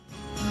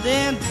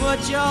Then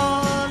put your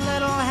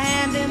little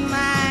hand in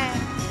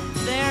mine.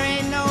 There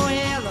ain't no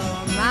hill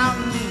or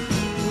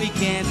mountain we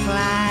can't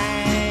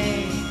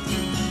climb.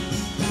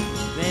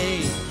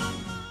 Babe.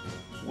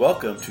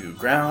 Welcome to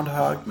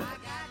Groundhog Minute,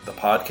 the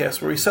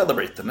podcast where we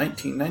celebrate the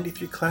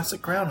 1993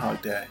 classic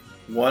Groundhog Day,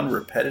 one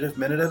repetitive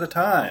minute at a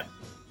time.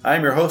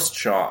 I'm your host,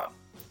 Sean.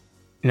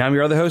 And I'm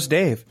your other host,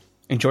 Dave.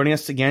 And joining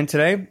us again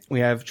today,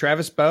 we have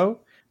Travis Bowe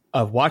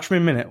of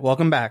Watchmen Minute.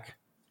 Welcome back.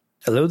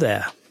 Hello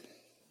there.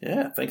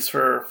 Yeah, thanks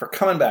for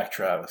coming back,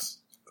 Travis.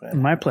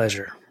 My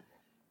pleasure.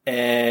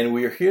 And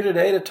we are here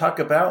today to talk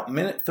about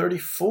Minute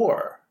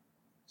 34.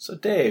 So,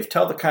 Dave,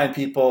 tell the kind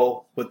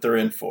people what they're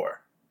in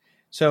for.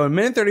 So, in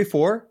Minute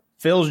 34,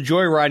 Phil's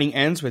joyriding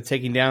ends with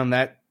taking down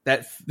that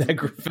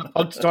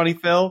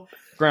Punxsutawney Phil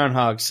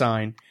Groundhog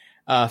sign.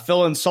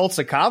 Phil insults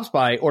the cops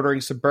by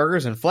ordering some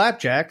burgers and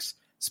flapjacks,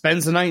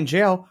 spends the night in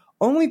jail,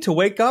 only to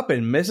wake up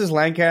in Mrs.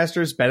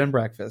 Lancaster's bed and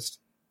breakfast.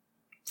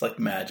 It's like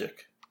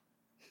magic.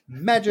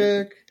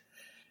 Magic.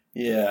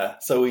 Yeah,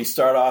 so we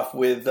start off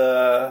with,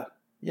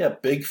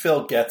 Big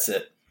Phil gets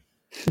it.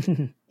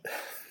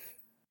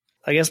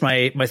 I guess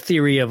my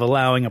theory of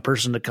allowing a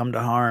person to come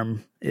to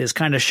harm is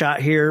kind of shot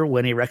here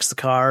when he wrecks the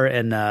car,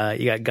 and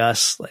you got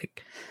Gus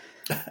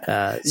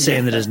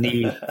saying that his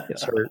knee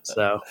gets hurt.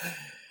 So,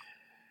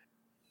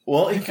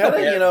 well, he kind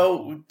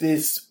of,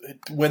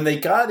 when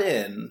they got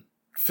in,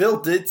 Phil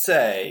did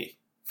say,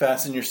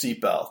 "Fasten your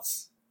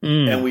seatbelts,"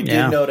 and we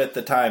did note at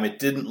the time it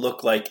didn't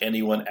look like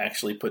anyone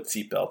actually put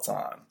seatbelts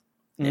on.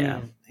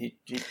 Yeah. I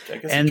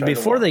guess and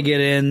before they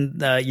get in,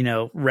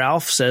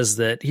 Ralph says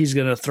that he's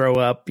going to throw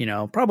up,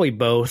 probably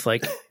both,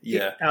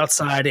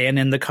 outside and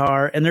in the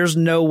car. And there's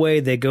no way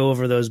they go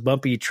over those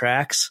bumpy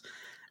tracks,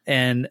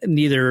 and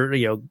neither,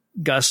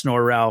 Gus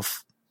nor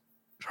Ralph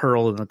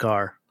hurled in the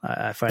car.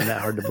 I find that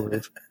hard to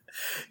believe.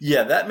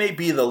 Yeah, that may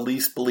be the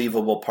least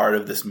believable part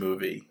of this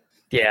movie.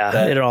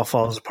 Yeah, it all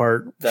falls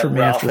apart for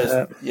me after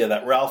that. Yeah,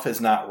 that Ralph has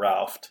not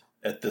Ralphed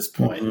at this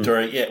point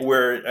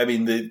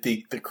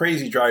the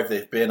crazy drive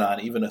they've been on,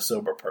 even a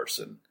sober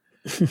person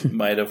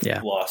might have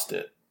lost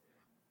it.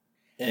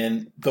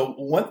 And the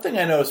one thing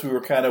I noticed, we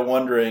were kind of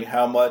wondering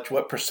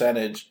what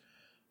percentage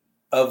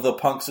of the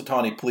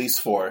Punxsutawney police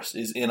force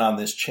is in on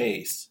this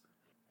chase.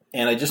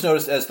 And I just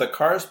noticed as the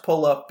cars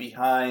pull up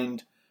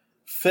behind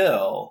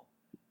Phil,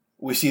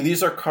 we see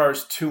these are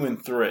cars 2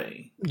 and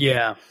 3.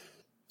 Yeah.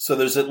 So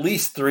there's at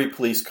least 3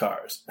 police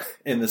cars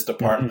in this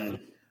department.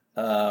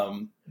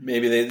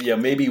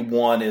 Maybe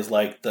one is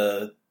like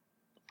the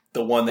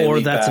one they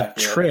leave back. Or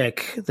that's a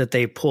trick that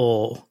they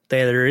pull.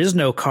 There is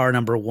no car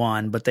number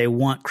 1, but they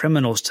want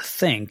criminals to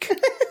think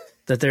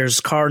that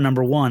there's car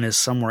number 1 is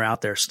somewhere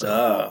out there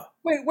still.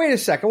 Wait a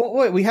second.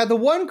 Wait, we had the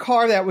one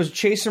car that was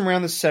chasing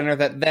around the center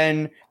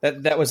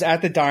that was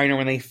at the diner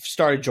when they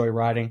started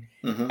joyriding,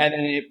 and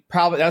then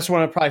that's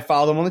when it probably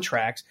followed them on the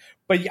tracks.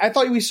 But I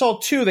thought we saw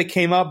 2 that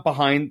came up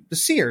behind the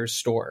Sears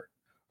store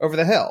over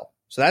the hill.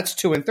 So that's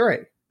 2 and 3.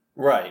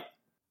 Right.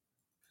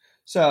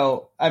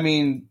 So, I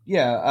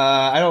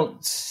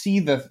don't see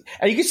you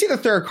can see the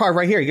third car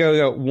right here. You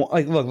go,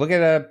 look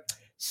at a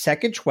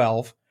second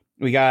 12.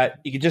 You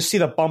can just see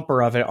the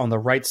bumper of it on the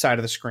right side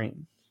of the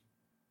screen.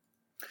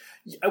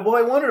 Well,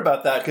 I wondered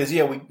about that because,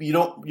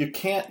 you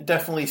can't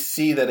definitely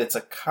see that it's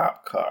a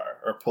cop car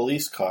or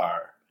police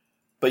car.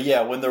 But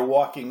when they're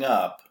walking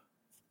up,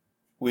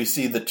 we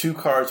see the 2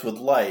 cars with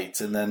lights,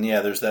 and then,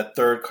 there's that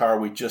third car,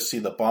 we just see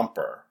the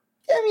bumper.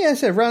 Yeah, I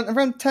said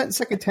around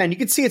second 10. You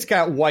can see it's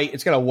got a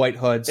white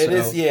hood. So. It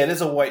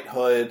is a white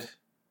hood.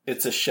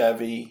 It's a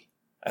Chevy.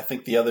 I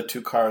think the other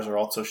 2 cars are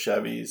also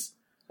Chevys.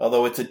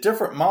 Although it's a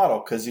different model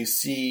because you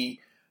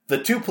see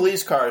the 2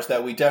 police cars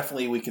that we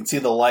can see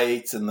the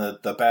lights and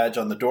the badge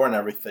on the door and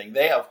everything.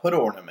 They have hood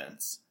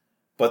ornaments.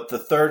 But the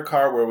third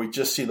car where we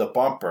just see the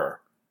bumper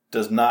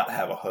does not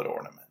have a hood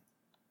ornament.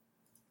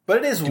 But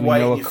it is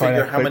white. You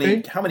figure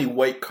how many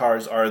white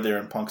cars are there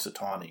in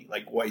Punxsutawney?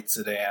 Like white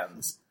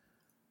sedans.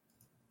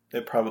 They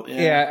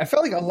probably I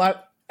feel like a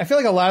lot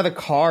of the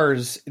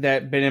cars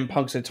that have been in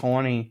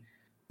Punxsutawney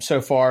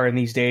so far in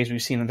these days we've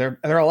seen them. There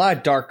are a lot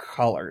of dark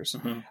colors.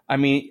 Mm-hmm. I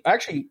mean,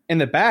 actually in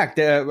the back,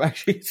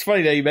 it's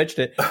funny that you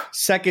mentioned it.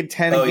 Second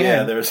 10 again. Oh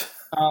yeah, there's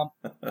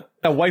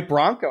a white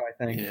Bronco, I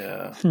think.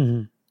 Yeah,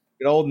 good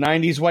old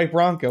 '90s white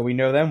Bronco. We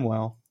know them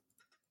well.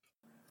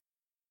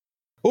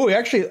 Oh,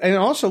 and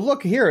also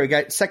look here. We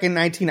got second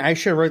 19. I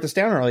should have wrote this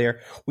down earlier.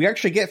 We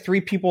actually get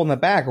 3 people in the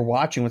back are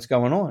watching what's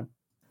going on.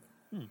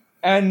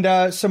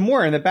 And some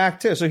more in the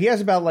back too. So he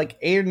has about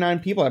 8 or 9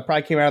 people that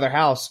probably came out of their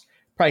house,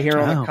 probably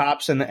hearing all the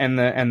cops and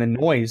the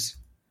noise.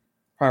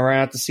 Probably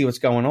ran out to see what's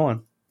going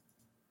on.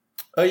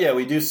 Oh yeah,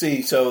 we do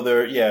see. So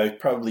they're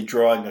probably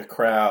drawing a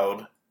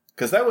crowd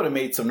because that would have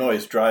made some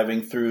noise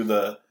driving through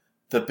the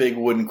big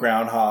wooden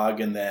groundhog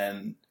and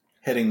then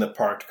hitting the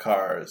parked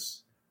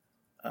cars.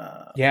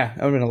 That would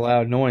have been a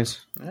loud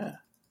noise. Yeah,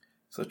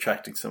 so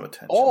attracting some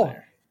attention.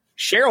 There.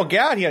 Cheryl, get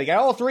out here! You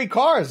got all 3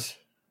 cars.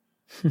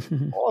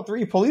 All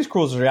 3 police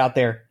cruisers are out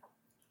there.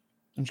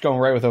 I'm just going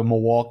right with a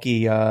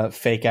Milwaukee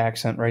fake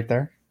accent right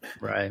there.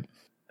 Right.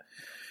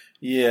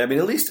 Yeah, I mean,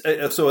 at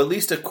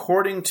least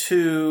according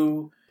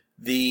to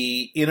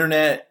the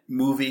Internet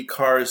Movie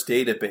Cars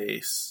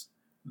database,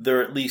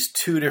 there are at least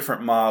two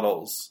different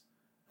models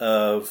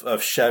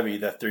of Chevy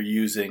that they're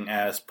using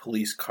as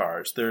police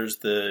cars. There's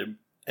an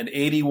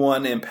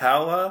 81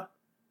 Impala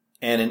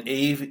and an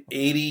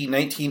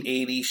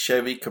 1980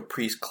 Chevy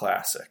Caprice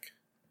Classic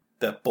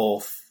that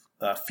both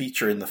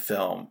feature in the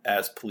film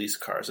as police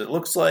cars. It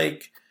looks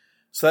like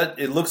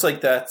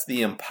that's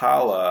the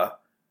Impala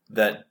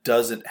that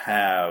doesn't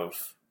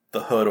have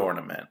the hood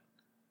ornament,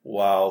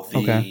 while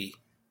the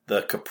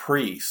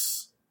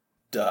Caprice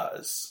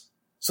does.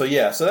 So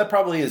yeah, so that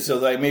probably is. So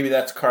like maybe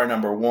that's car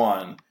number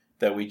one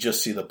that we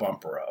just see the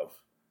bumper of.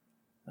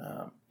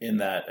 In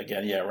that,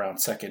 again, yeah, around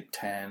second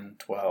 10,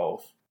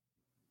 12.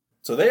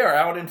 So they are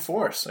out in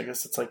force. I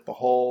guess it's like the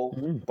whole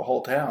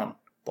town,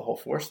 the whole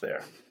force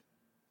there.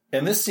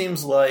 And this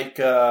seems like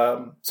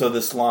so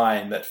this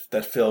line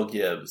that Phil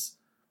gives.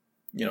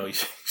 You know, he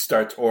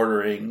starts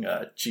ordering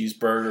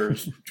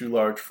cheeseburgers, 2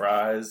 large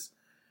fries.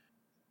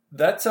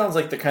 That sounds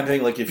like the kind of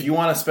thing, like if you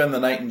want to spend the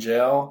night in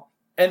jail,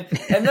 and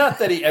not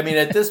that I mean,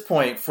 at this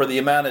point, for the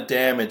amount of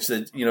damage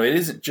that, you know, it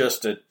isn't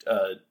just a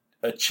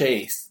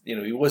chase. You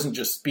know, he wasn't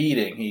just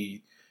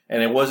speeding.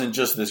 And it wasn't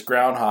just this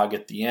groundhog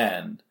at the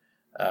end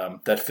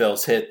that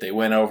Phil's hit. They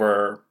went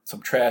over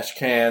some trash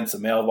cans,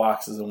 some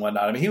mailboxes, and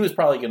whatnot. I mean, he was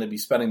probably going to be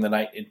spending the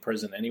night in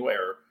prison anyway,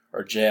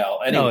 or jail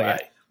anyway. Oh, yeah.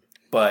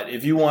 But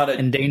if you want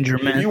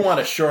endangerment, if you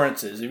want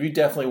assurances, if you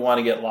definitely want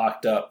to get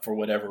locked up for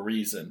whatever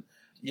reason,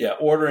 yeah,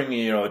 ordering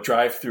a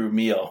drive-through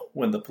meal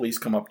when the police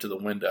come up to the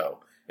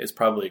window is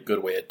probably a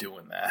good way of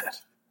doing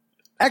that.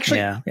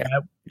 Actually,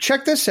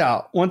 check this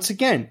out. Once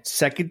again,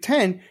 second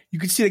 10, you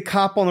can see the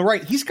cop on the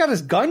right. He's got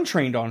his gun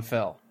trained on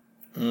Phil.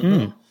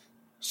 Mm-hmm.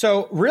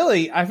 So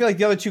really, I feel like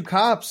the other two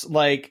cops,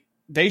 like,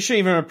 they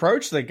shouldn't even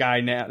approach the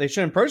guy now. They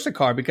shouldn't approach the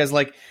car because,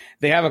 like,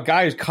 they have a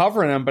guy who's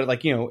covering them. But,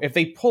 like, if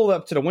they pull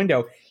up to the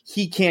window,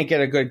 he can't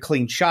get a good,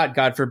 clean shot,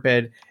 God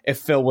forbid, if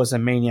Phil was a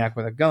maniac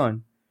with a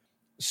gun.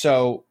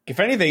 So, if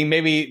anything,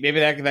 maybe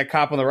that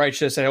cop on the right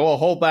should have said, well,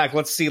 hold back.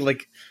 Let's see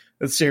what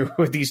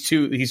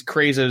these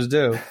crazos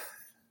do.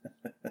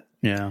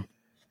 Yeah.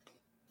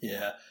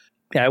 Yeah.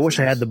 Yeah, I wish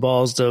I had the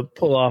balls to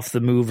pull off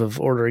the move of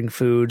ordering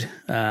food,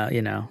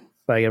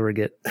 if I ever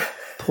get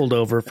pulled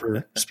over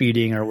for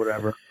speeding or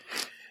whatever.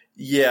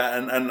 Yeah,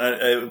 and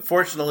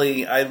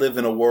unfortunately, I live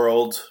in a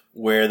world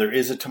where there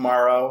is a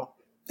tomorrow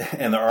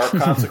and there are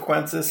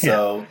consequences,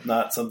 so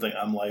not something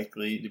I'm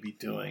likely to be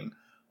doing.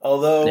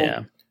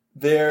 Although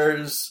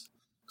there's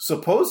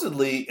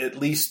supposedly at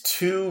least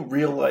 2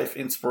 real-life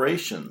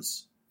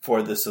inspirations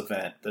for this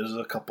event. There's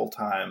a couple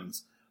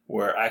times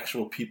where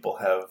actual people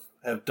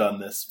have done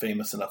this,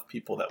 famous enough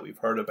people that we've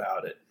heard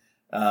about it.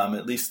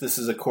 At least this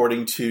is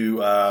according to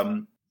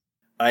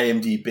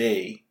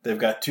IMDb. They've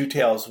got 2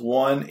 tales.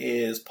 One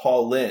is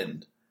Paul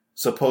Lynde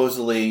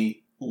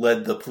supposedly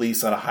led the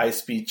police on a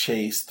high-speed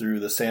chase through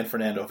the San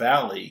Fernando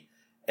Valley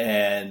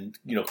and,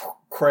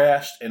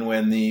 crashed. And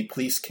when the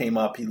police came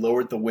up, he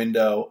lowered the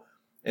window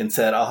and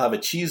said, "I'll have a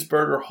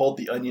cheeseburger, hold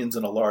the onions,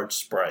 and a large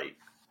Sprite."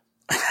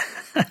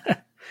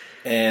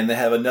 And they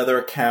have another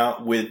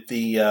account with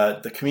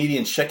the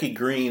comedian Shecky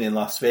Green in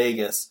Las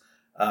Vegas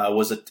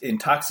was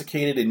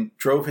intoxicated and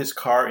drove his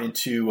car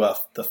into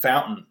the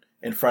fountain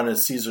in front of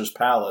Caesar's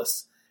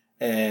Palace.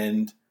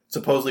 And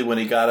supposedly when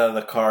he got out of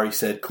the car, he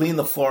said, "Clean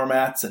the floor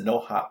mats and no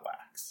hot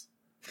wax."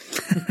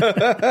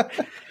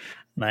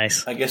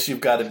 Nice. I guess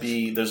you've got to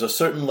be, there's a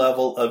certain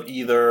level of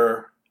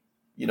either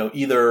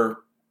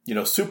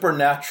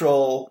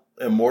supernatural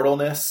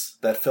immortalness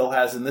that Phil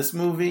has in this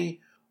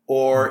movie,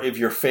 or if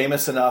you're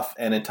famous enough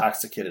and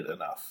intoxicated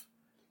enough,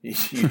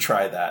 you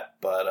try that.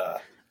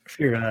 But if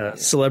you're a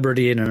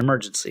celebrity in an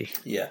emergency,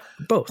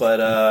 both.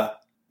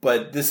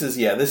 But this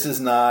is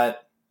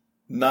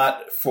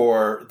not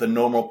for the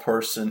normal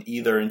person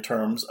either in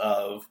terms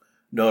of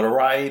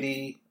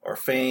notoriety or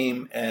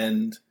fame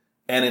and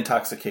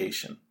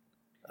intoxication.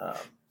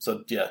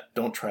 So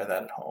don't try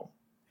that at home.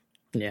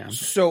 Yeah.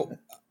 So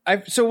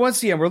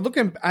once again, we're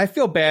looking. I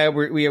feel bad.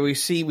 We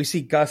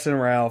see Gus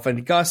and Ralph,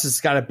 and Gus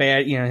has got a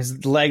bad.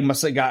 His leg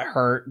must have got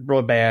hurt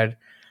real bad,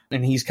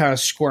 and he's kind of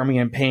squirming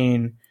in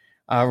pain.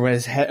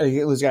 He's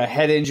got a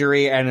head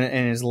injury and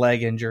his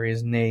leg injury,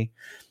 his knee.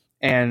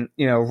 And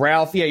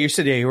Ralph. Yeah, you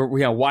said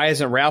why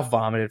isn't Ralph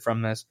vomited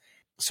from this?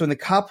 So when the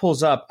cop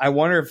pulls up, I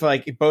wonder if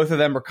both of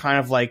them are kind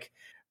of like,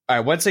 all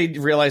right, once they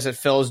realize that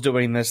Phil's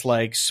doing this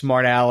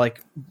smart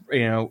aleck,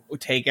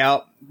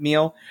 takeout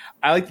meal,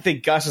 I like to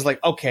think Gus is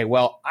like, okay,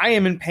 well, I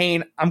am in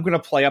pain. I'm going to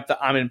play up that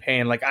I'm in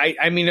pain. Like,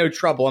 I mean, no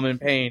trouble. I'm in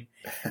pain.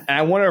 And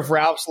I wonder if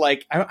Ralph's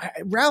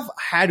Ralph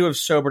had to have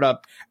sobered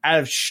up out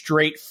of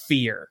straight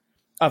fear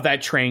of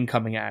that train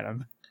coming at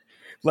him.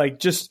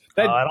 Just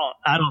that.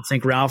 I don't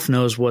think Ralph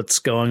knows what's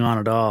going on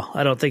at all.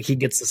 I don't think he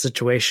gets the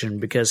situation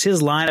because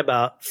his line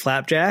about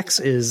flapjacks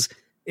is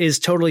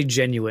totally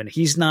genuine.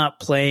 He's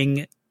not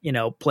playing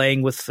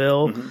with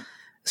Phil. Mm-hmm.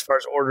 as far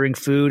as ordering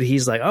food,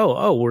 he's like,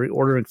 oh, we're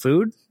ordering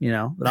food, then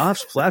I'll have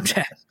some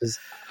flapjacks.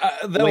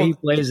 The way he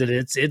plays it,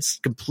 it's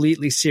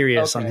completely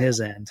serious on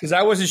his end. Because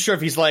I wasn't sure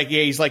if he's like,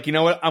 you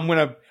know what,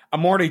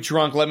 I'm already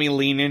drunk. Let me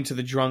lean into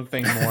the drunk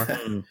thing more.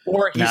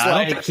 Or he's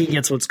I don't think he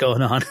gets what's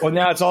going on. Well,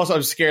 now it's also,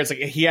 I'm scared.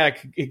 It's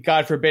like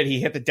God forbid he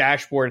hit the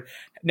dashboard.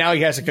 Now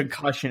he has a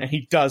concussion and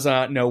he does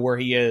not know where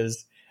he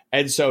is.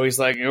 And so he's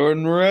like,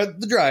 we're at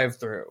the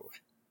drive-thru.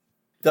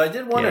 I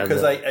did wonder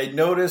because I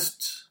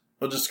noticed,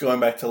 just going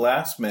back to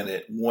last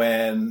minute,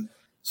 when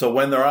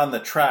they're on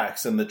the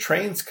tracks and the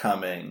train's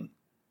coming,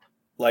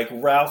 like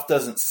Ralph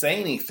doesn't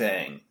say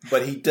anything,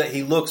 but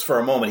he looks for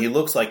a moment. He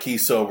looks like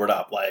he's sobered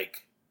up,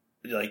 like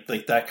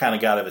that kind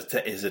of got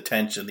his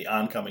attention. The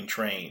oncoming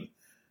train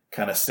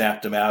kind of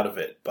snapped him out of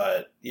it.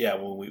 But yeah,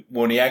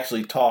 when he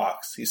actually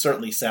talks, he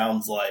certainly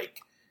sounds like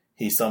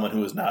he's someone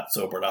who is not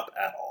sobered up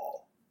at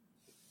all.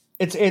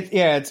 It's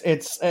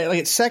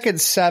like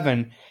second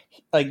 7.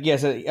 Like,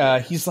 yes,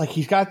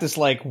 he's got this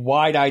like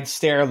wide-eyed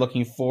stare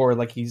looking forward,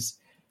 like he's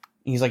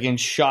like in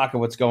shock of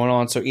what's going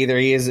on. So either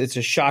it's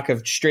a shock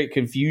of straight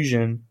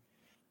confusion.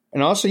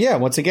 And also,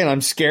 once again,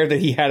 I'm scared that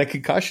he had a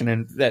concussion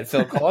and that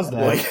Phil caused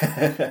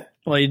that.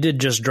 Well, he did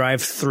just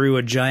drive through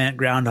a giant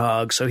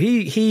groundhog, so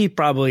he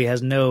probably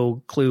has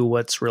no clue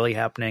what's really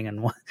happening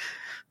and what.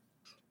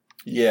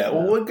 Yeah,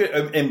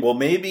 well,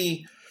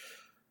 maybe.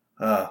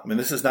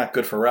 This is not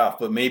good for Ralph,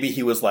 but maybe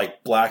he was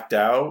like blacked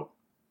out,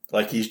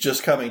 like he's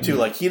just coming to,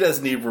 like he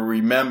doesn't even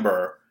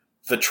remember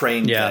the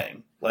train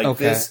thing. Like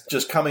this,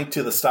 just coming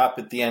to the stop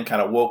at the end,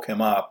 kind of woke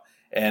him up.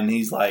 And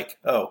he's like,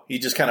 he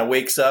just kind of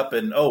wakes up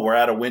and, we're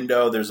at a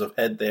window. There's a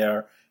head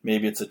there.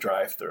 Maybe it's a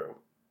drive-through.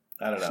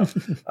 I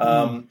don't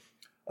know.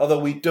 Although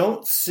we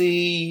don't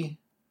see,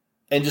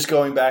 and just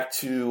going back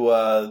to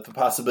the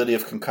possibility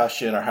of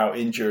concussion or how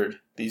injured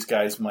these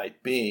guys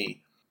might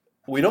be,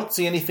 we don't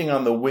see anything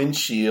on the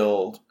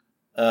windshield.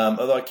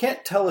 Although I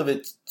can't tell if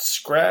it's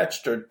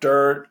scratched or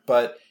dirt,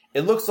 but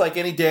it looks like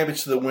any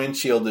damage to the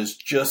windshield is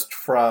just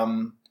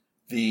from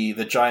the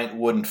giant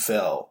wooden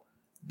fill.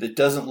 It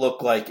doesn't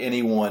look like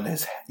anyone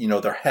has,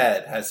 their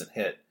head hasn't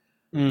hit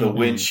the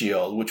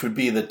windshield, which would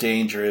be the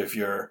danger if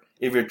you're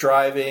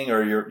driving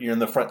or you're in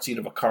the front seat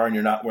of a car and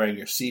you're not wearing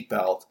your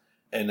seatbelt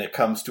and it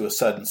comes to a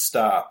sudden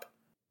stop.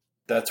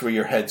 That's where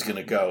your head's going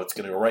to go. It's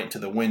going to go right into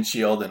the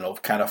windshield and it'll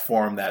kind of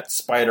form that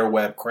spider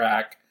web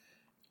crack.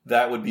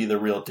 That would be the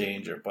real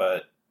danger.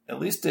 But at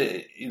least,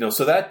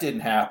 so that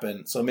didn't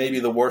happen. So maybe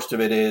the worst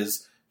of it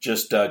is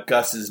just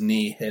Gus's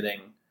knee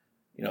hitting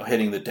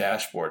the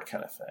dashboard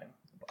kind of thing.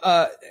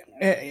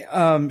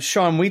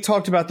 Sean, we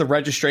talked about the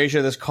registration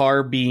of this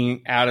car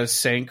being out of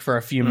sync for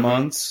a few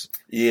months.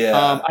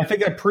 Yeah. I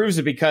think that proves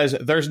it because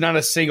there's not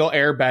a single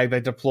airbag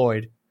that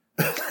deployed.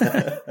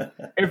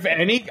 If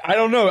any, I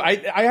don't know.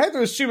 I have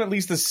to assume at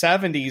least the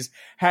 70s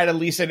had at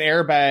least an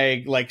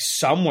airbag like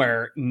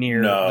somewhere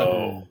near.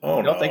 No.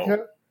 You don't think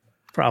so?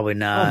 Probably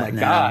not. Oh my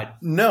God.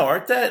 No,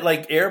 aren't that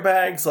like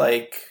airbags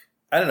like,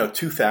 I don't know,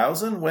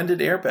 2000? When did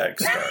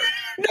airbags start?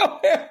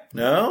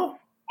 No?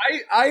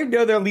 I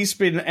know there at least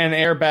been an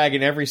airbag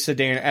in every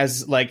sedan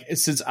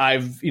since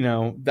I've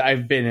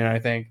been in, I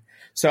think.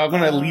 So I'm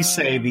going to at least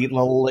say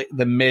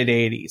the mid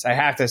 80s. I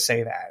have to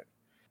say that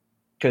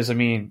because I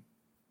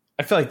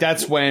feel like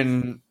that's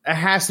when it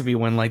has to be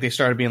when like they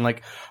started being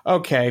like,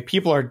 okay,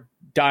 people are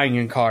dying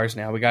in cars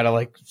now. We got to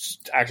like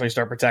actually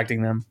start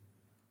protecting them.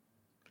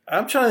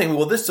 I'm trying to think.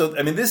 Well, this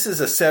is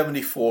a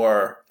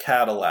 74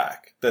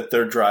 Cadillac that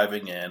they're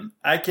driving in.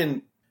 I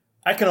can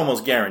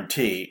almost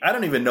guarantee. I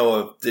don't even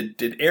know if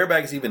did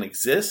airbags even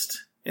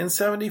exist in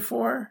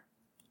 74?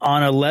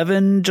 On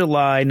 11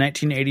 July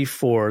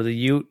 1984,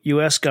 the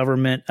U.S.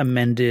 government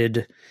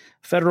amended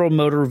Federal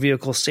Motor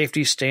Vehicle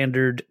Safety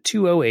Standard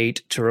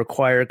 208 to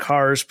require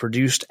cars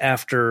produced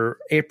after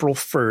April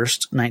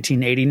 1st,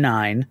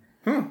 1989,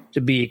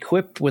 to be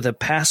equipped with a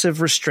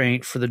passive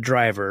restraint for the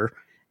driver.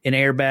 An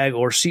airbag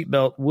or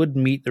seatbelt would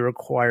meet the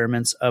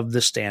requirements of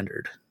the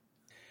standard.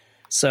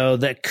 So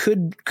that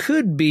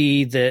could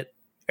be that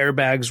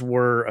airbags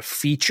were a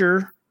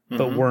feature,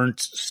 but weren't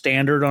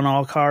standard on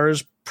all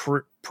cars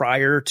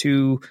prior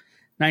to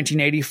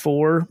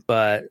 1984.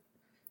 But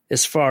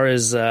as far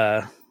as,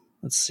 let's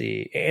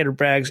see,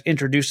 airbags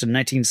introduced in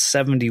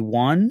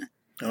 1971.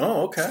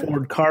 Oh, okay.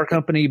 Ford Car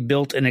Company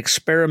built an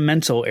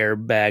experimental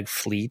airbag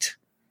fleet.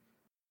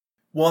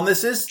 Well, and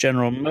this is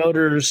General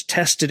Motors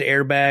tested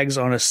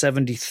airbags on a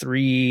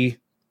 73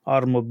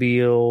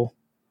 automobile.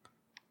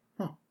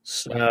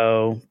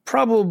 So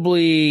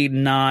probably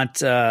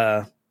not,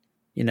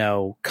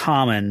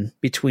 common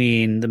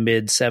between the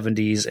mid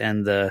 70s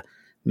and the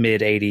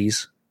mid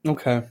 80s.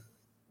 Okay.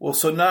 Well,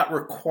 so not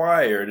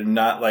required and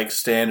not like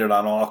standard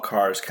on all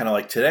cars, kind of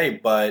like today.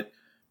 But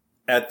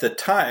at the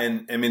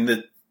time,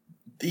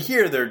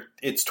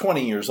 it's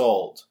 20 years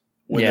old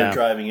when they're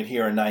driving it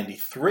here in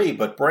 93,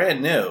 but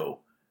brand new.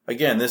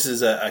 Again, this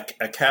is a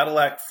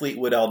Cadillac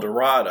Fleetwood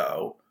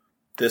Eldorado.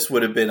 This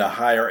would have been a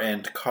higher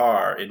end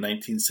car in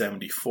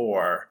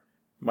 1974.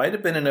 Might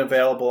have been an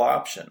available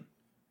option.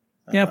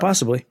 Yeah,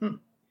 possibly.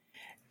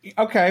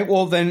 Okay,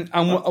 well then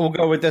we'll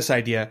go with this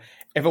idea.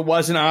 If it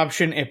was an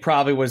option, it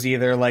probably was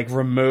either like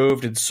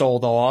removed and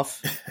sold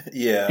off.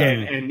 Yeah,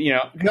 and you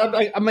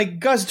know, I'm like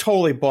Gus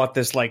totally bought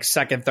this like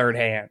second, third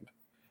hand.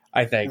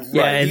 I think.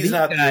 Yeah, right. and He's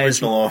not the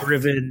original.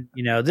 Driven.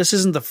 You know, this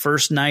isn't the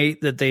first night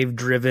that they've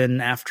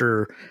driven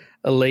after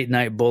a late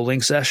night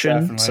bowling session.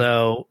 Definitely.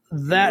 So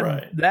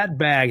that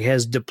bag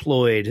has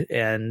deployed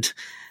and,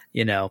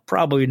 you know,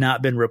 probably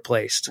not been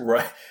replaced.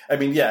 Right. I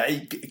mean, yeah,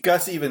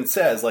 Gus even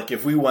says, like,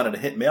 if we wanted to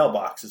hit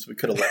mailboxes, we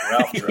could have let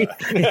Ralph drive.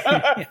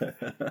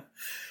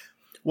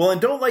 Well,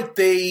 and don't like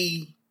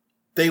they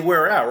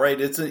wear out, right?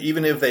 It's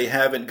even if they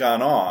haven't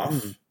gone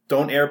off,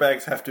 don't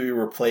airbags have to be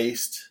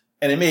replaced?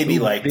 And it may be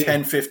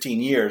 10,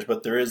 15 years,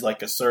 but there is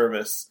like a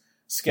service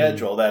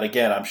schedule that,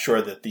 again, I'm sure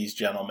that these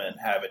gentlemen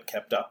haven't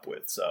kept up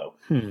with. So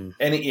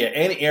any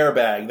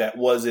airbag that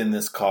was in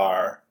this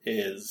car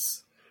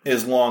is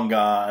long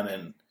gone,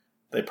 and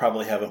they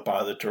probably haven't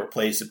bothered to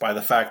replace it by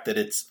the fact that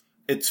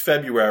it's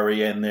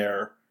February and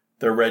their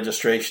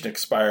registration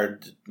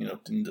expired, you know,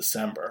 in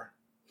December.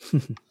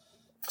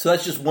 So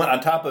that's just one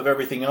on top of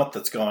everything else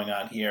that's going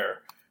on here.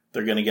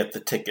 They're going to get the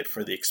ticket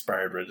for the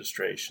expired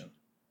registration.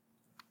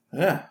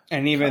 Yeah,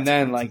 and even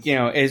then, like, you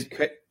know,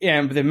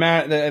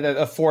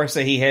 the force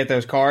that he hit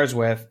those cars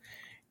with,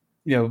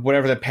 you know,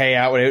 whatever the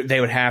payout they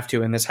would have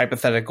to in this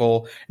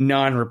hypothetical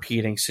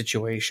non-repeating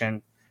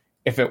situation,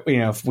 if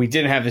we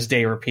didn't have this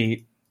day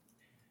repeat,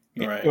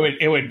 right,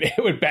 it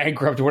would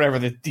bankrupt whatever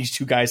these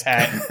two guys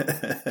had.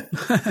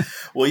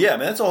 Well, yeah,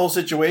 man, that's a whole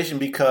situation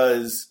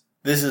because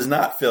this is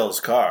not Phil's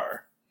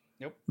car.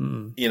 Nope.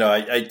 You know,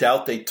 I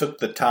doubt they took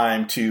the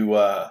time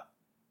to,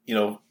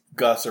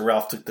 Gus or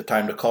Ralph took the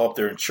time to call up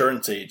their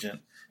insurance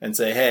agent and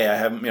say, hey, I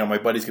have, my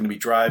buddy's going to be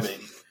driving.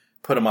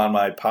 Put him on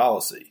my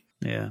policy.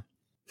 Yeah.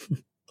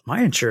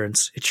 My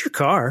insurance. It's your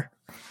car.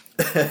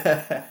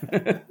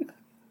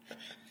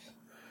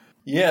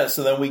 Yeah,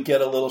 so then we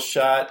get a little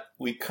shot.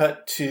 We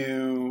cut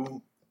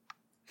to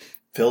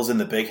Phil's in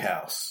the big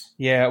house.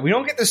 Yeah, we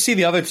don't get to see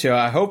the other two.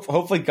 I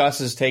hopefully Gus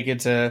is taken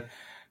to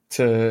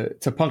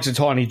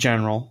Punxsutawney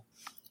General.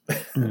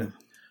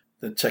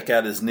 To check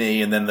out his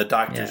knee, and then the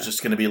doctor's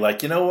just going to be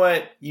like, you know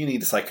what? You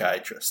need a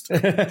psychiatrist.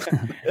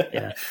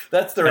 Yeah.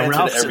 That's their answer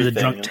Ralph's to everything. To the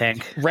drunk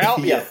tank.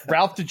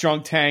 Ralph to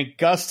drunk tank,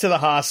 Gus to the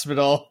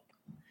hospital,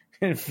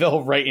 and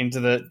Phil right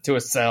to a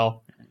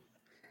cell.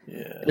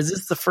 Yeah. Is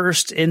this the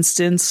first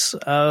instance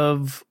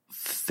of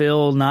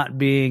Phil not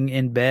being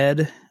in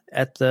bed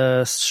at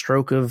the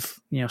stroke of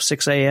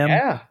 6 a.m.?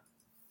 Yeah,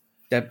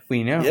 that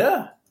we know.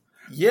 Yeah.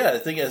 I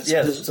think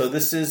So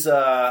this is.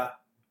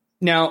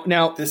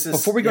 Now, this is,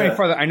 before we go any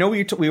further, I know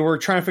we were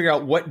trying to figure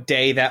out what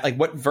day that, like,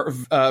 what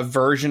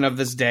version of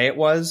this day it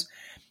was,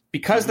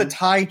 because the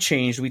tie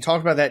changed. We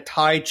talked about that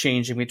tie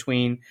changing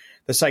between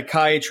the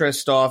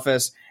psychiatrist's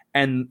office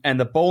and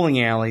the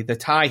bowling alley. The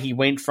tie, he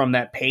went from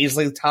that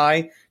paisley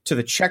tie to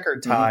the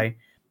checkered tie.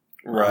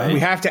 Right. We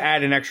have to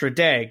add an extra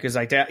day because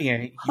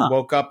he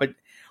woke up at.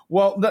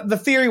 Well, the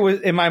theory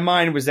was in my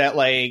mind was that,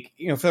 like,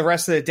 for the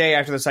rest of the day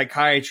after the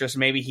psychiatrist,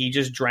 maybe he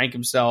just drank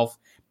himself.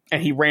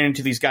 And he ran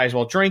into these guys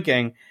while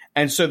drinking.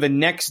 And so the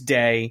next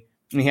day,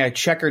 when he had a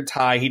checkered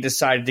tie, he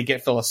decided to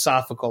get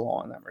philosophical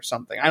on them or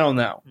something. I don't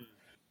know.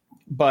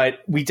 But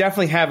we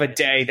definitely have a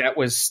day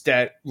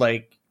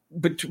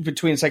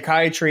between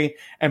psychiatry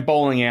and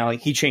bowling alley,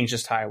 he changed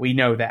his tie. We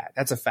know that.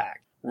 That's a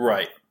fact.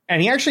 Right.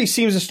 And he actually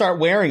seems to start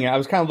wearing it. I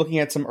was kind of looking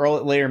at some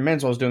later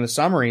minutes while I was doing the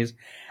summaries.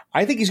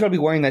 I think he's going to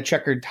be wearing that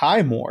checkered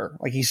tie more.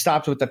 Like, he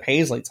stopped with the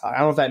paisley tie. I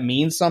don't know if that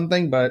means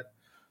something, but...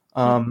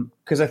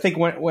 because I think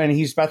when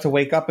he's about to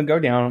wake up and go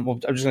down,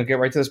 I'm just going to get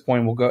right to this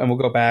point. We'll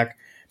go back.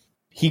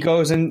 He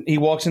goes and he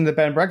walks into the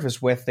bed and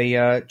breakfast with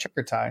a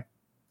checker tie,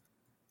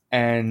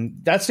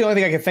 and that's the only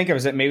thing I can think of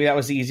is that maybe that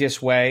was the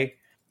easiest way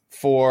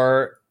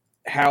for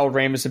Harold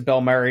Ramis and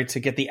Bill Murray to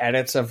get the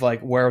edits of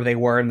like where they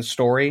were in the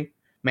story.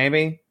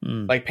 Maybe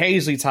like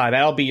paisley tie,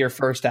 that'll be your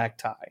first act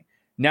tie.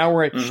 Now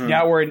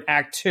we're in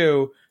act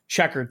 2,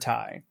 checkered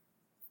tie.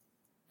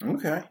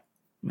 Okay,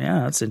 yeah,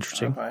 that's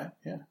interesting. Okay.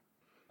 Yeah.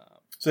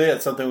 So yeah,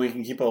 it's something we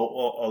can keep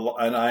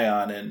an eye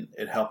on and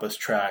it help us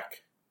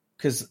track.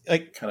 Because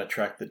kind of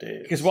track the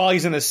days. Because while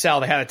he's in the cell,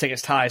 they had to take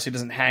his tie so he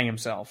doesn't hang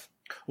himself.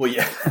 Well,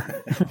 yeah,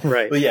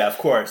 right. Well, yeah, of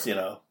course. They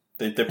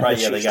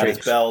probably they got his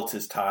belt,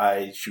 his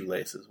tie,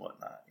 shoelaces,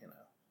 whatnot.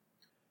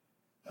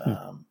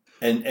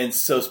 And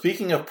so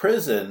speaking of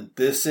prison,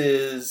 this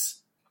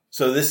is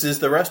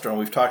the restaurant.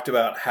 We've talked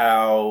about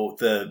how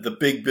the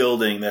big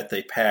building that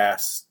they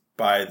pass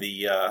by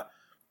the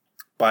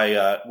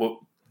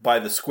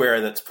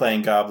square that's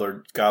playing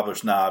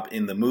Gobbler's Knob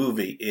in the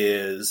movie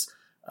is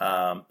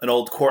an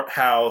old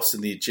courthouse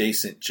and the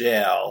adjacent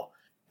jail,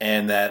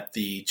 and that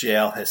the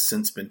jail has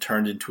since been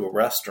turned into a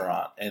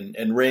restaurant. And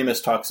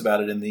Ramis talks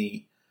about it in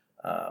the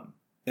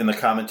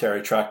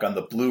commentary track on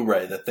the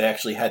Blu-ray that they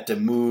actually had to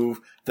move,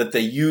 that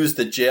they used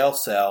the jail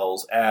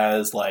cells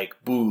as like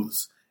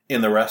booths in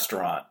the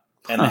restaurant,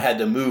 and they had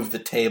to move the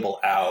table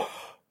out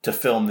to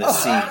film this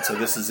scene. So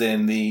this is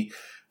in the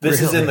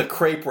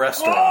crepe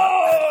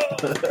restaurant.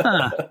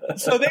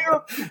 So they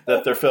were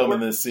that they're filming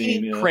this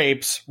scene. Yeah.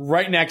 Crepes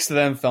right next to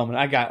them filming.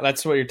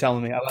 That's what you're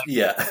telling me.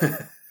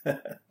 Yeah.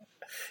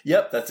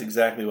 Yep, that's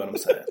exactly what I'm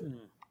saying.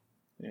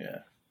 Yeah.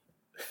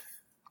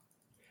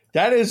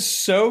 That is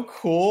so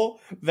cool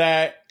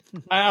that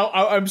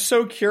I'm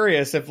so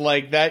curious if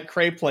like that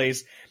crepe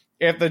place,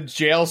 if the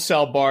jail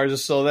cell bars are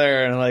still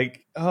there, and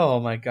like, oh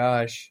my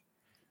gosh,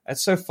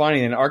 that's so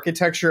funny. And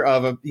architecture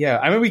of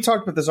I mean, we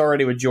talked about this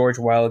already with George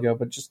a while ago,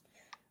 but just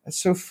that's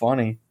so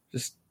funny.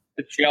 Just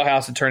the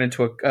jailhouse had turned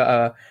into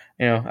a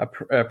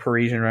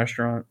Parisian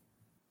restaurant.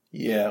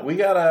 Yeah, we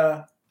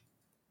gotta.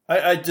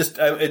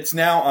 It's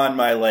now on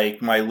my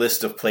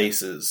list of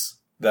places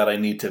that I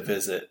need to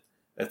visit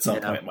at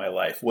some point in my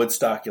life.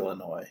 Woodstock,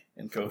 Illinois,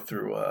 and go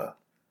through all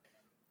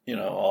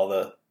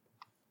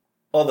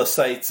the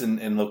sites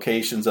and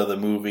locations of the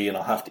movie, and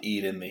I'll have to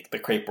eat in the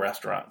crepe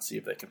restaurant and see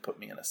if they can put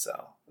me in a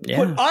cell.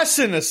 Yeah. Put us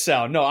in a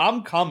cell. No,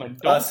 I'm coming.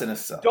 Us in a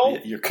cell.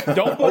 Don't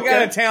book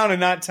out of town and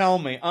not tell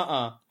me.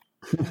 We're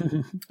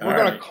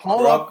going to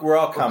call up. We're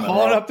all coming.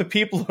 Calling up the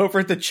people over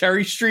at the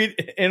Cherry Street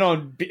Inn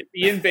on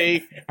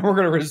B&B, and we're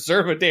going to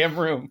reserve a damn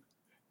room,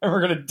 and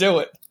we're going to do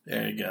it.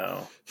 There you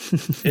go.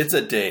 It's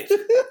a date.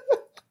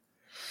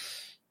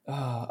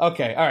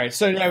 Okay. All right.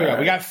 So there we go.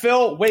 We got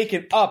Phil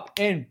waking up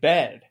in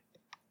bed.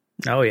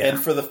 Oh yeah. And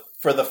for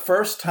the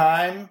first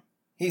time,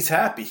 he's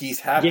happy.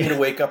 He's happy to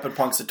wake up in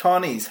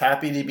Punxsutawney. He's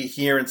happy to be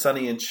here in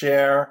Sonny and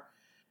Cher.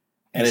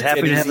 And he's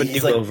happy to have a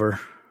do-over.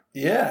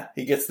 Yeah,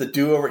 he gets the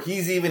do-over.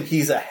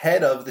 He's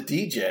ahead of the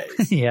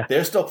DJs. Yeah.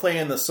 They're still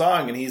playing the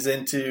song, and he's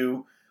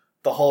into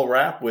the whole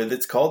rap with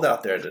 "It's Cold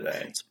Out There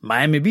Today." It's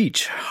Miami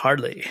Beach,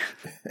 hardly.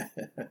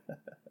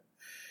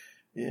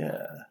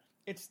 Yeah.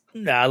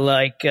 I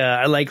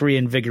like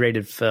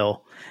reinvigorated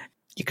Phil,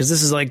 because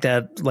this is like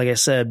that. Like I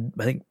said,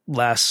 I think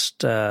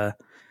last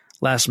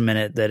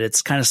minute, that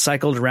it's kind of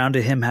cycled around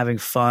to him having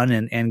fun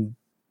and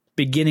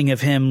beginning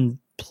of him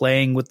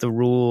playing with the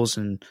rules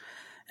and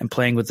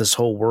playing with this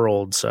whole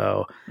world.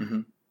 So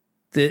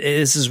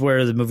this is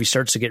where the movie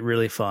starts to get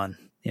really fun,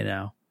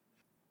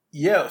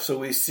 Yeah. So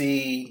we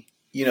see,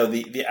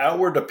 the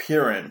outward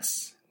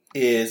appearance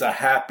is a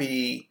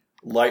happy,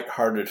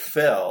 lighthearted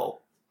Phil.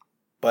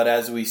 But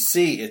as we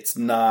see, it's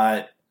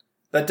not,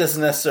 that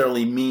doesn't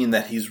necessarily mean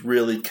that he's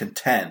really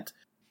content,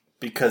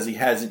 because he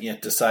hasn't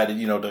yet decided,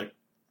 to,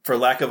 for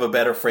lack of a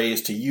better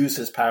phrase, to use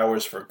his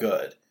powers for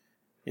good.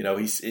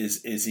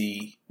 Is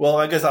he, well,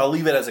 I guess I'll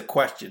leave it as a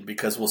question,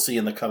 because we'll see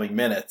in the coming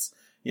minutes,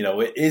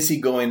 is he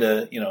going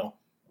to,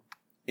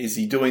 is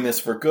he doing this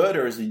for good,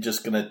 or is he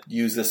just going to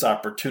use this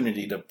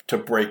opportunity to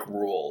break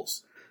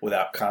rules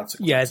without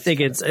consequences? Yeah, I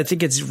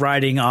think it's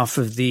riding off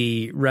of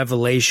the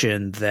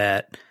revelation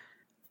that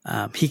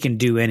he can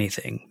do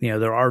anything.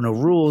 There are no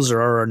rules,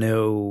 there are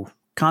no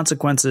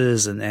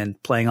consequences,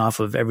 and playing off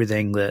of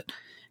everything that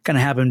kind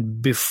of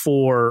happened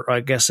before,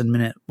 I guess in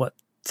minute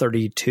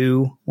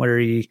 32, where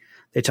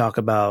they talk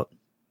about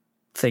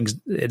things.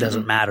 It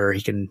doesn't matter.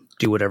 He can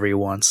do whatever he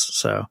wants.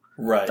 So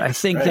I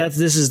think that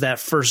this is that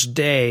first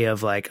day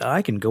of like,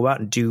 I can go out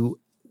and do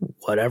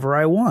whatever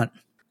I want.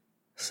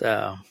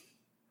 So,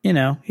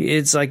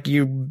 it's like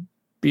you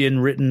being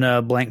written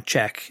a blank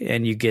check,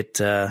 and you get,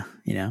 you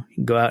can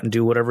go out and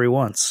do whatever he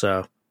wants.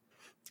 So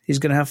he's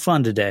going to have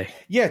fun today.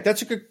 Yeah,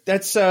 that's a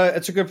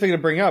good thing to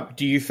bring up.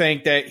 Do you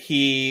think that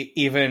he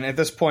even at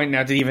this point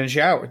now, did he even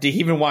shower? Did he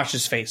even wash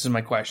his face? Is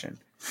my question.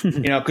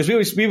 Because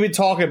we've been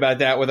talking about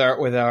that with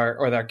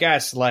our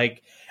guests.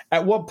 Like,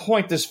 at what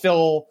point does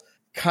Phil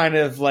kind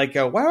of like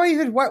go, why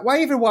even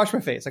wash my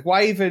face? Like,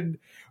 why even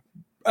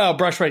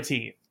brush my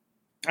teeth?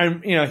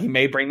 And he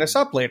may bring this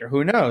up later.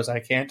 Who knows? I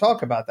can't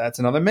talk about that. It's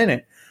another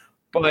minute.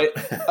 But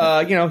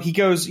he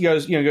goes.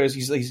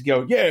 He's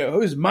go. Yeah, it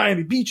was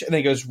Miami Beach, and then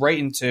he goes right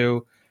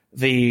into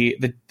the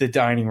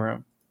dining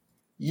room.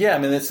 Yeah, I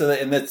mean,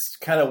 that's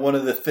kind of one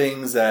of the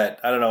things that,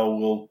 I don't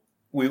know,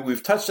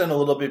 we've touched on a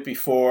little bit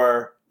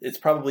before. It's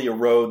probably a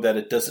road that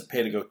it doesn't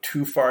pay to go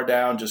too far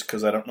down, just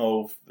because I don't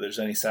know if there's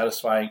any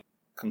satisfying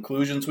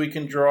conclusions we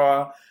can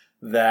draw.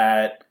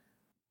 That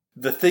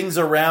the things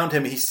around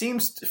him,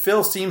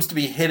 Phil seems to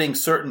be hitting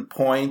certain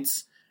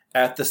points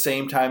at the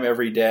same time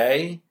every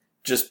day,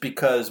 just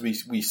because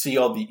we see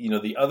all the,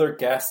 the other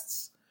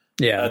guests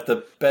at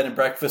the bed and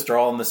breakfast are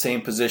all in the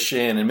same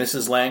position, and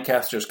Mrs.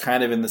 Lancaster's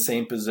kind of in the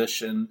same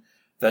position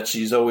that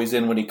she's always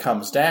in when he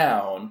comes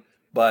down.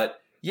 But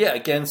yeah,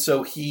 again,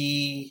 so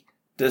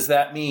does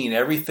that mean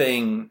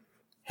everything,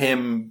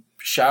 him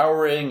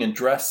showering and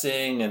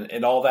dressing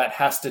and all that,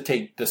 has to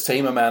take the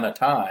same amount of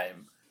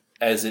time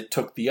as it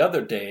took the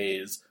other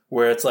days,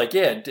 where it's like,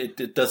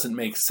 it doesn't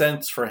make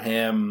sense for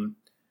him.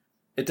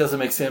 It doesn't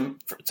make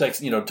sense,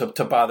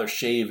 to bother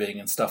shaving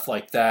and stuff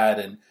like that.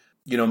 And,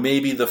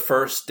 maybe the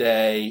first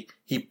day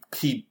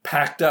he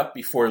packed up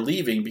before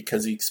leaving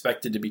because he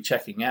expected to be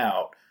checking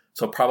out.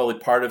 So probably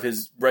part of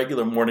his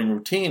regular morning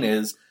routine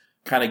is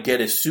kind of get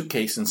his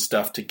suitcase and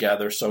stuff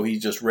together, so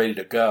he's just ready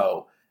to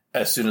go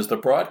as soon as the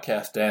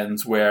broadcast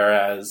ends.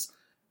 Whereas,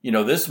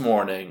 this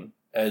morning,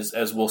 as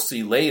we'll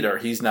see later,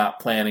 he's not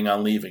planning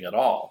on leaving at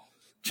all.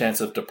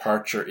 chance of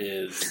departure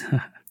is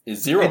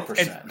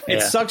 0%.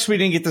 It sucks we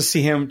didn't get to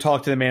see him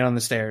talk to the man on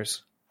the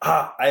stairs.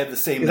 I have the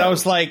same. I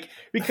was like,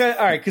 because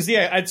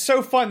it's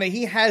so fun that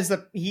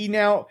he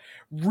now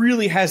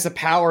really has the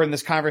power in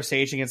this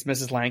conversation against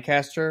Mrs.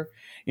 Lancaster.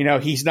 You know,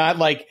 he's not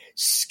like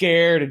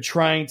scared and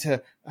trying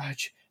to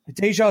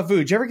deja vu.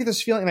 Did you ever get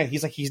this feeling? Like,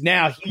 he's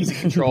in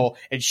control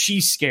and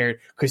she's scared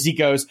because he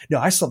goes, no,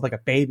 I slept like a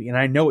baby and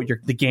I know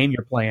the game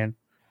you're playing.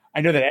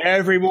 I know that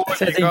every morning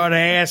you're going to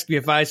ask me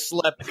if I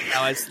slept and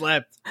how I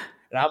slept.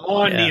 And I'm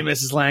on to you,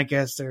 Mrs.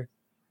 Lancaster.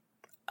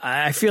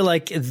 I feel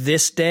like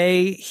this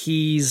day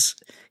he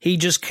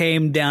just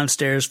came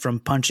downstairs from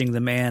punching the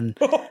man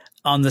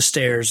on the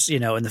stairs, you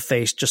know, in the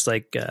face, just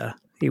like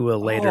he will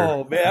later.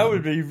 Oh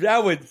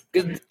man,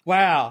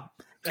 wow.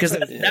 Because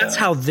that's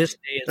how this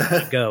day is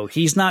going to go.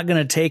 He's not going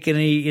to take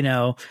any, you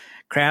know,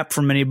 crap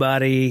from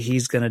anybody.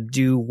 He's going to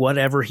do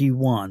whatever he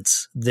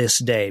wants this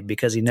day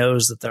because he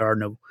knows that there are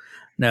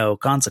no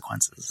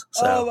consequences.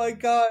 So, oh my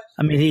God.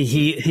 I mean,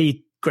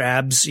 he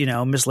grabs, you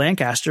know, Miss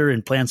Lancaster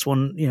and plants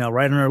one, you know,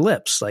 right on her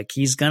lips. Like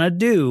he's going to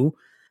do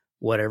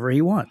whatever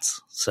he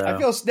wants. So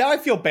I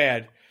feel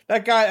bad.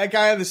 That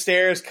guy on the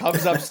stairs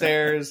comes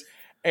upstairs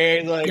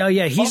and like, oh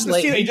yeah, he's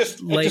like,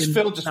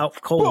 Phil just out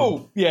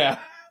cold. Boom. Yeah.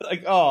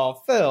 Like,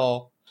 oh,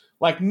 Phil,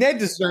 like Ned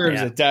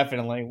deserves it.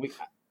 Definitely.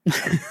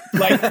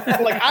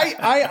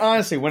 I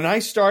honestly, when I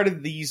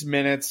started these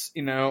minutes,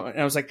 you know, and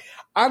I was like,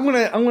 I'm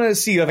gonna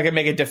see if I can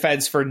make a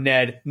defense for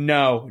Ned.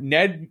 No,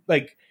 Ned,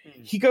 like,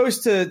 he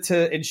goes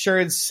to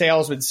insurance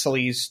salesman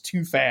sleaze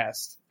too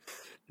fast.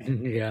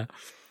 Yeah.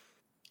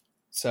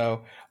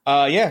 So,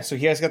 so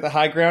he has got the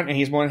high ground, and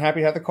he's more than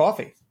happy to have the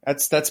coffee.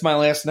 That's my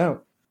last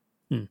note.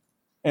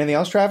 Anything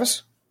else,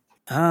 Travis?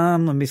 Let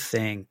me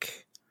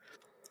think.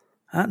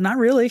 Not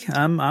really.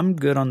 I'm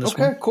good on this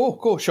one. Okay,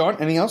 cool. Sean,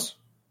 anything else?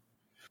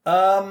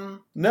 No,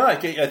 I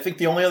think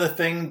the only other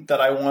thing that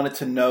I wanted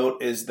to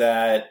note is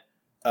that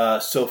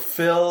so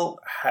Phil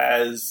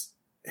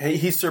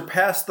he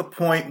surpassed the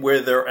point where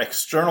there are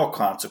external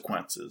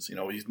consequences. You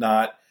know, he's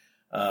not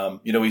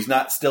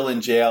still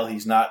in jail.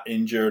 He's not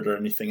injured or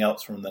anything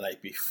else from the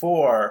night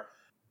before,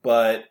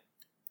 but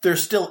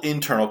there's still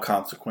internal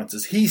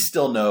consequences. He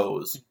still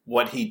knows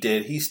what he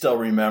did. He still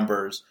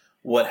remembers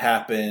what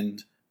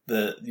happened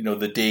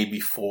the day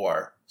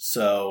before.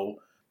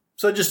 So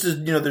just as,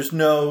 you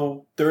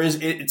know,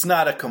 it's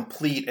not a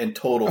complete and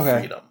total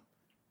freedom,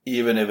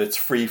 even if it's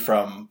free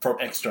from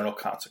external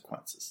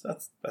consequences.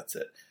 That's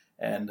it.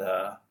 And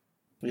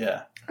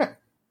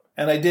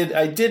and I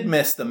did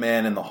miss the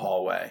man in the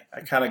hallway.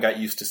 I kind of got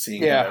used to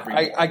seeing him every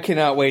morning. I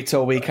cannot wait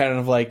till we kind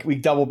of like we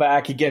double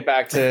back and get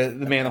back to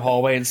the man in the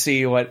hallway and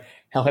see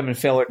how him and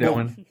Phil are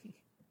doing.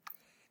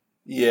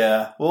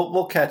 Yeah,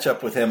 we'll catch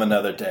up with him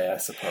another day, I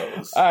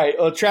suppose. All right.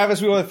 Well,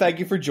 Travis, we want to thank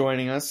you for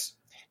joining us.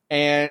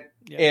 And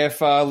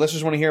if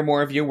listeners want to hear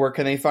more of you, where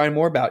can they find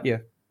more about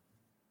you?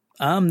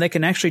 They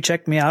can actually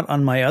check me out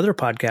on my other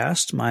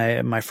podcast,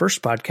 my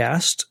first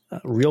podcast,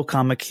 Real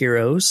Comic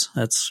Heroes.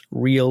 That's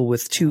real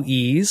with 2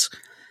 E's.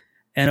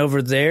 And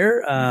over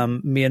there,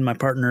 me and my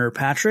partner,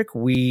 Patrick,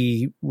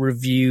 we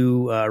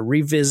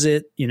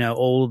revisit, you know,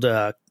 old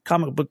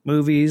comic book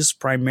movies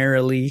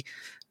primarily.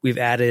 We've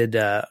added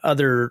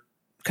other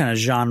kind of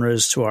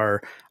genres to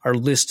our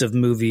list of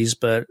movies,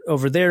 but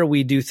over there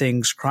we do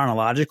things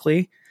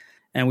chronologically.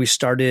 And we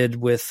started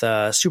with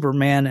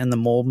Superman and the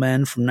Mole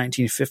Men from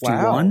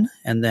 1951. Wow.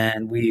 And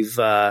then we've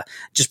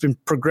just been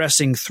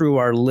progressing through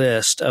our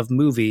list of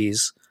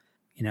movies,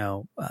 you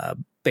know,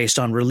 based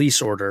on release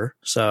order.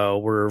 So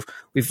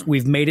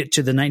we've made it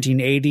to the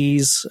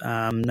 1980s,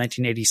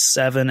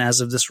 1987 as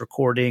of this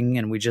recording.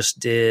 And we just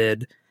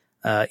did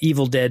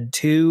Evil Dead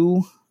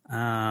 2,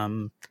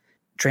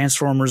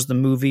 Transformers, the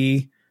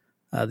movie,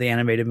 the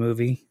animated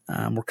movie.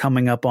 We're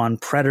coming up on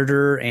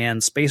Predator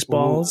and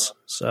Spaceballs. Ooh.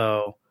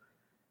 So...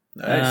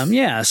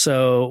 Nice.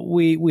 So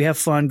we have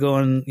fun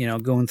going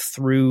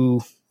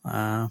through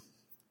the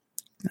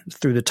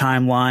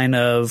timeline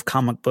of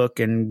comic book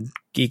and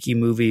geeky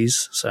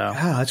movies. So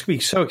yeah, that's gonna be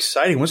so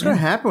exciting. What's gonna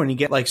happen when you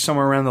get like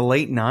somewhere around the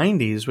late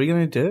 90s? What are you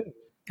gonna do?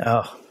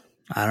 Oh,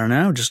 I don't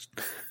know. Just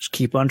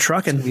keep on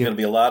trucking. It's gonna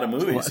be a lot of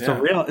movies. It's a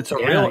real.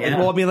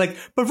 Well, I mean, like,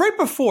 but right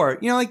before,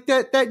 you know, like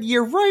that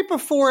year right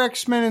before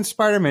X-Men and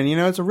Spider-Man, you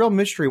know, it's a real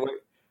mystery what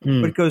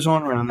goes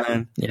on around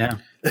then. Yeah.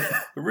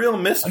 Real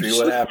mystery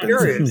what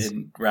happens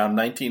in around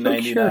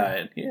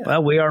 1999. Yeah.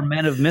 Well, we are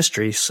men of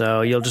mystery,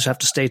 so you'll just have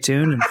to stay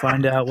tuned and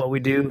find out what we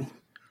do.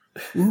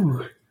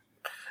 Ooh.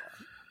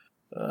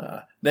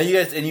 Now you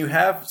guys, and you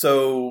have,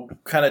 so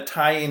kind of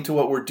tie into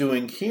what we're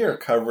doing here,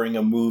 covering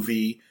a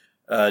movie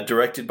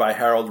directed by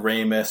Harold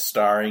Ramis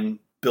starring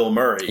Bill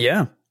Murray.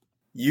 Yeah.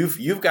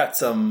 You've got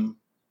some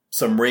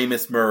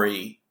Ramis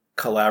Murray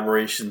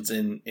collaborations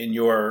in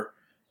your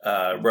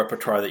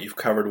repertoire that you've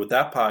covered with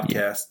that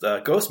podcast,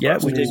 Ghostbusters. Yeah,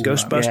 we did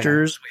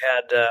Ghostbusters. We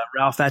had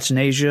Ralph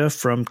Atchanasia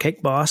from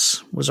Cake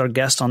Boss was our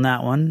guest on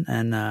that one,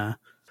 and that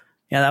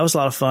was a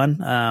lot of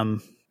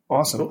fun.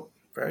 Awesome, cool.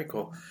 Very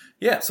cool.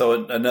 Yeah,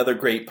 so another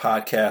great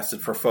podcast,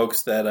 and for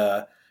folks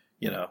that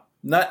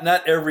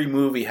not every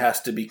movie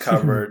has to be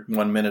covered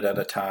 1 minute at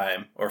a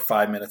time or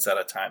 5 minutes at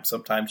a time.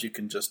 Sometimes you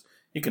can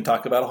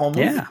talk about a whole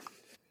movie. Yeah.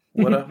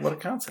 What a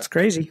concept. It's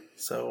crazy.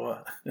 So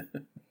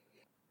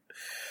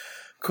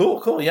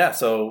cool. Yeah.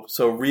 So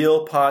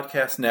Real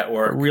Podcast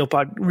Network. Real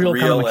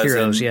Comic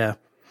Heroes. Yeah.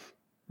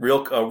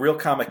 Real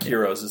Comic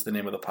Heroes is the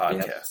name of the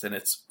podcast, and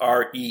it's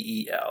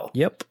REEL.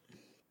 Yep.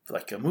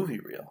 Like a movie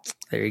reel.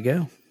 There you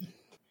go.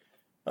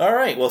 All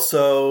right. Well,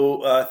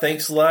 so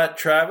thanks a lot,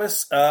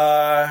 Travis.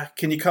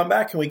 Can you come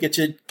back? Can we get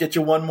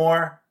you one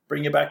more?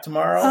 Bring you back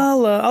tomorrow?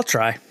 I'll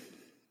try.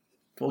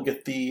 We'll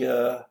get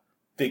the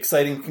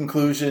exciting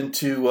conclusion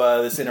to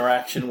this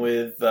interaction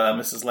with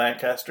Mrs.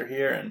 Lancaster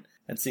here,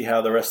 and see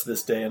how the rest of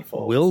this day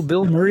unfolds. Will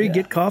Bill Murray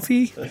get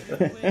coffee?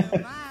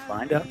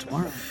 Find out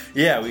tomorrow.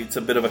 Yeah, it's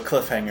a bit of a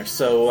cliffhanger.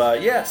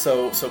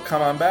 So so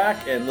come on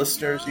back, and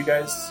listeners, you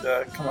guys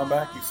come on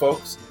back, you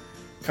folks.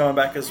 Come on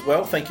back as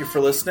well. Thank you for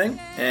listening,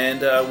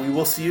 and we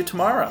will see you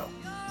tomorrow,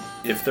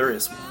 if there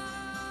is one.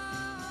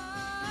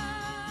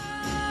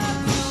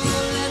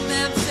 Let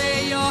them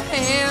say your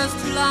hair's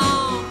too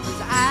long,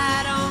 'cause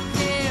I don't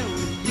care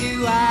with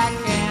you. I